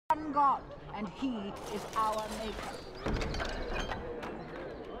one God, and he is our maker.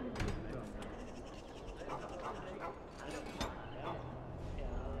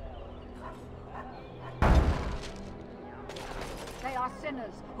 They are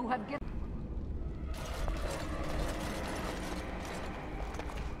sinners who have given.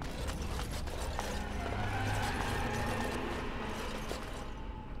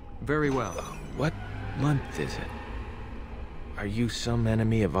 Very well. What month is it? Are you some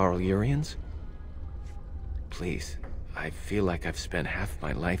enemy of Aldarions? Please, I feel like I've spent half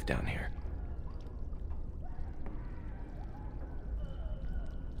my life down here.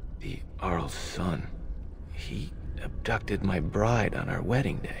 The Arl's son, he abducted my bride on our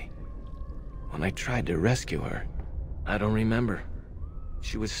wedding day. When I tried to rescue her, I don't remember.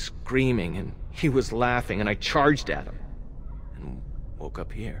 She was screaming and he was laughing and I charged at him. And woke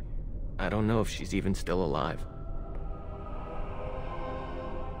up here. I don't know if she's even still alive.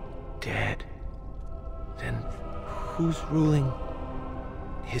 Dead. Then who's ruling?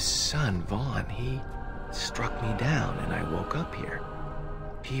 His son, Vaughn. He struck me down and I woke up here.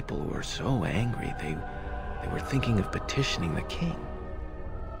 People were so angry, they were thinking of petitioning the king.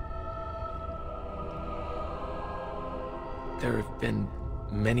 There have been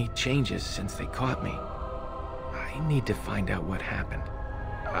many changes since they caught me. I need to find out what happened.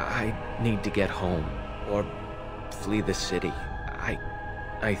 I need to get home, or flee the city.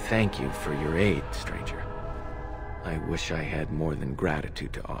 I thank you for your aid, stranger. I wish I had more than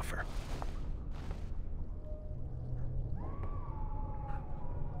gratitude to offer.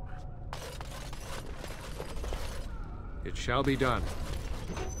 It shall be done.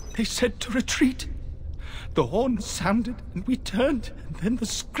 They said to retreat. The horn sounded, and we turned, and then the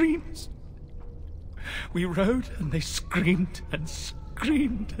screams. We rode, and they screamed, and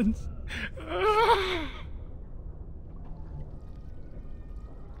screamed, and...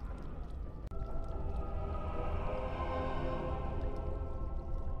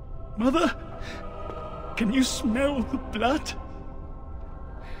 Mother, can you smell the blood?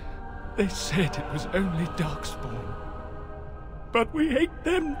 They said it was only Darkspawn. But we ate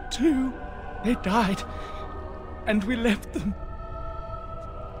them too. They died, and we left them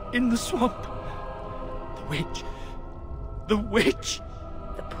in the swamp. The witch. The witch!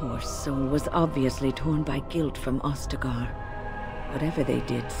 The poor soul was obviously torn by guilt from Ostagar. Whatever they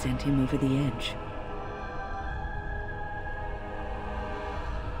did sent him over the edge.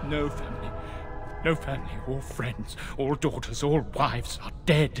 No family, all friends, all daughters, all wives are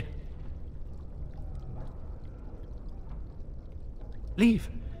dead. Leave.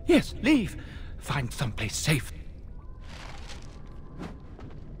 Yes, leave. Find someplace safe.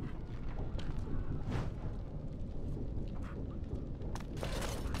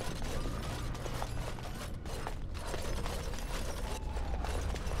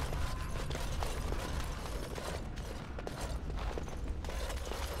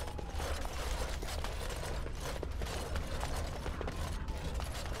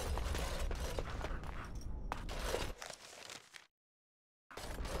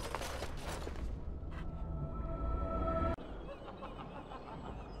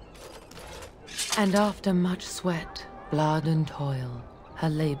 And after much sweat, blood and toil, her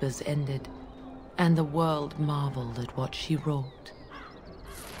labors ended, and the world marveled at what she wrought.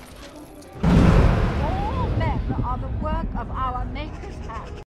 All men are the work of our Maker's hand.